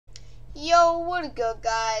Yo, what is good,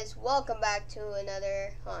 guys? Welcome back to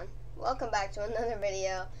another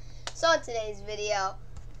video. So in today's video,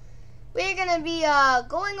 we're gonna be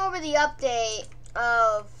going over the update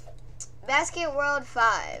of Basket World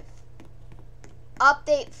 5.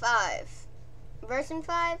 Update 5. Version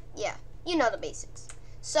 5? Yeah, you know the basics.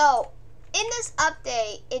 So, in this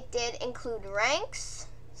update, it did include ranks,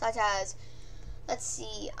 such as, let's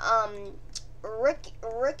see,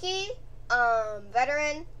 rookie,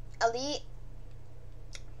 veteran, elite,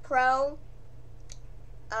 pro,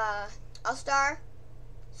 all-star,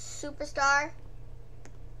 superstar,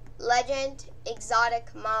 legend,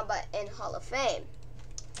 exotic, mamba, and hall of fame.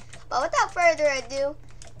 But without further ado,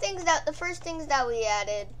 the first thing that we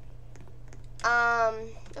added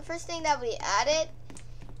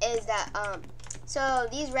is that so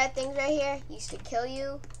these red things right here used to kill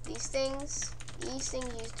you. These things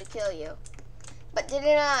used to kill you. But they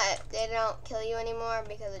don't kill you anymore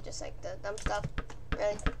because of just like the dumb stuff,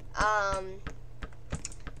 really.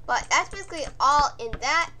 But that's basically all in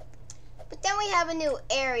that. But then we have a new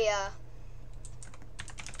area.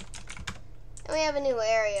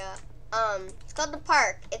 It's called the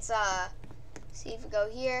park. It's see if you go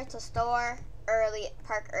here to store,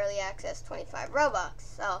 park early access, 25 Robux.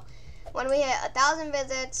 So when we hit 1,000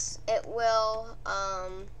 visits, it will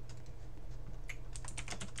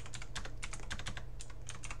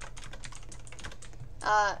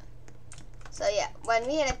so yeah, when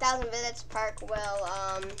we hit 1,000 visits, park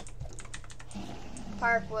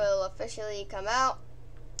will officially come out.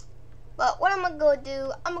 But what I'm gonna go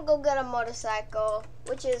do, I'm gonna go get a motorcycle,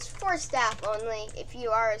 which is for staff only. If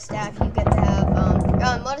you are a staff, you get to have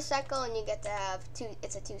a motorcycle, and you get to have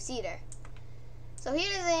it's a 2-seater. So he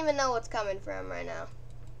doesn't even know what's coming for him right now.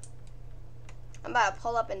 I'm about to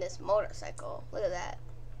pull up in this motorcycle. Look at that.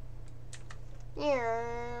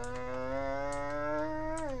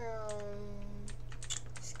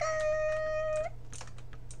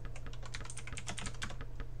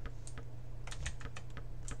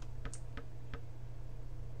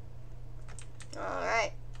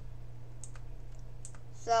 Alright.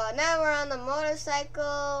 So now we're on the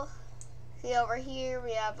motorcycle. See over here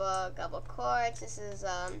we have a couple courts. This is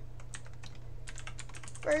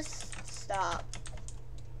first stop.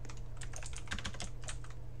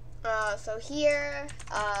 So here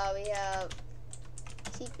we have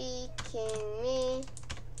TP King Me.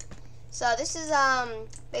 So this is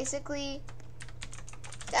basically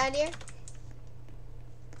down here.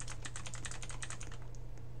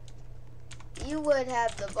 You would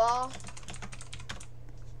have the ball.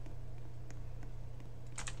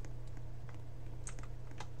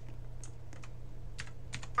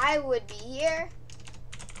 I would be here.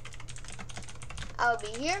 I would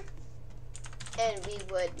be here. And we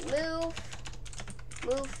would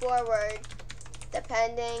move forward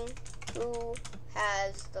depending who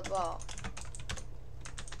has the ball.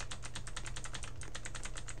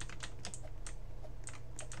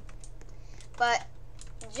 But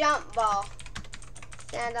jump ball.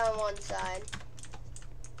 Stand on one side.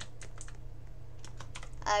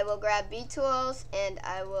 I will grab B tools and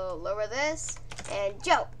I will lower this and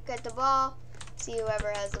jump. Get the ball. See whoever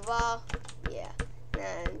has the ball. Yeah.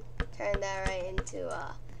 And turn that right into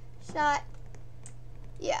a shot.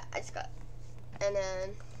 Yeah, I just got it. And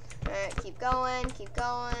then, alright, keep going.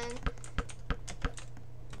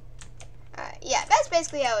 Alright, yeah, that's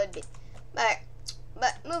basically how it would be. But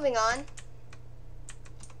moving on.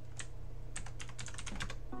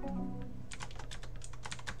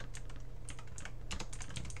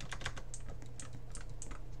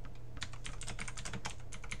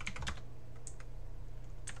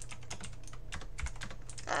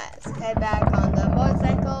 Alright, let's head back on the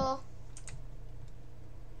motorcycle.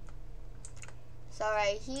 So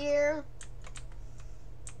right here,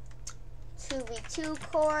 2v2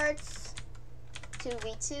 courts,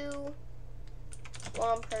 2v2.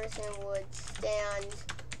 One person would stand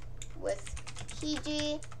with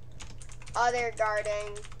PG, other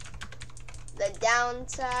guarding the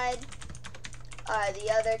downside,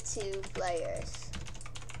 the other 2 players.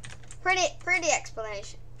 Pretty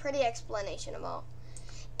explanationable.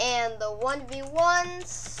 And the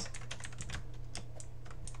 1v1s,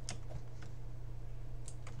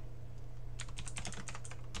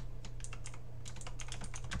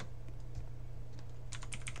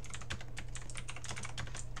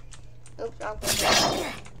 oops, wrong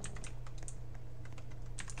thing.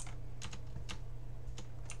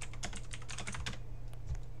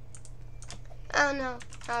 I don't know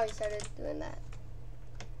how he started doing that.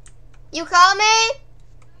 You call me?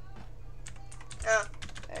 Oh.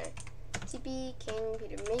 Alright. TP King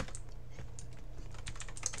Peter Me.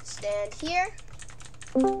 Stand here.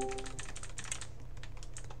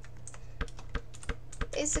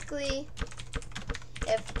 basically,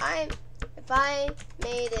 if I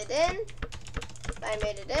made it in,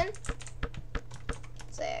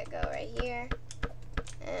 say I go right here,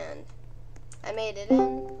 and I made it in.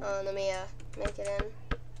 Oh, let me make it in.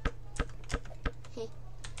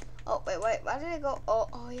 Oh wait, why did it go?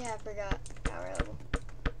 Oh yeah, I forgot. Power level.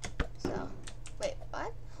 So, wait,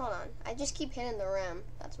 what? Hold on. I just keep hitting the rim.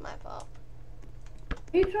 That's my fault.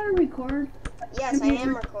 Are you trying to record? Yes, I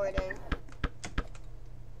am recording.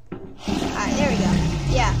 Alright, there we go.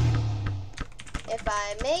 Yeah. If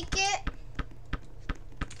I make it,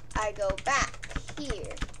 I go back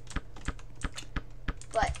here.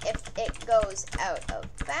 But if it goes out of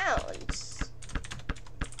bounds,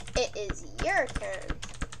 it is your turn.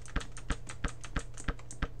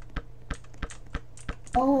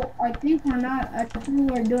 Oh, I think we're not. I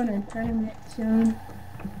think we're doing a tournament soon.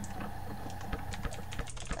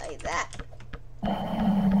 Like that.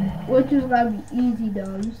 Which is gonna be easy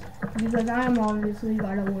dubs. Because I'm obviously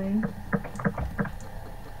gotta win.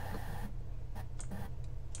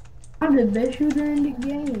 I'm the best shooter in the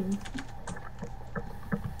game.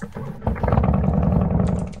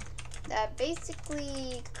 That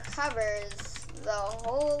basically covers the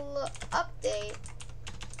whole update.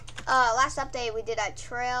 Last update we did at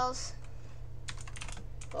trails.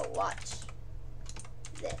 But watch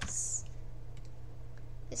this.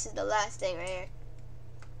 This is the last thing right here.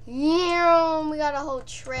 Yeah, we got a whole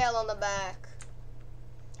trail on the back.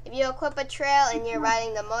 If you equip a trail and you're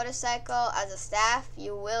riding the motorcycle as a staff,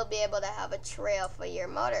 you will be able to have a trail for your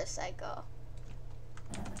motorcycle.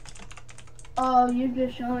 Oh, you're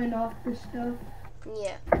just showing off the stuff.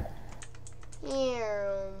 Yeah.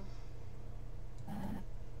 Yeah.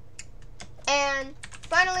 And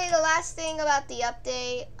finally, the last thing about the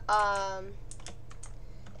update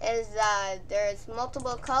is that there's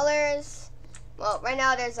multiple colors. Well, right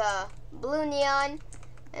now there's a blue neon,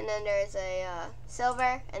 and then there's a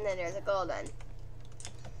silver, and then there's a golden.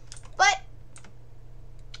 But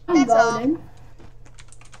that's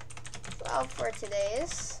all for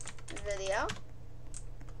today's video.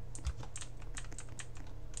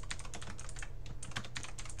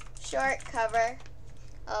 Short cover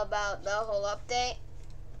about the whole update.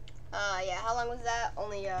 Yeah, how long was that?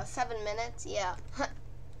 Only 7 minutes? Yeah.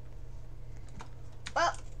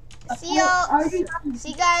 Well, see y'all.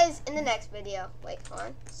 See you guys in the next video. Wait, hold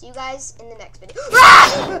on. See you guys in the next video.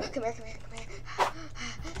 Come here, come here, come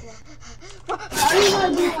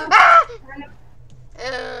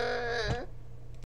here.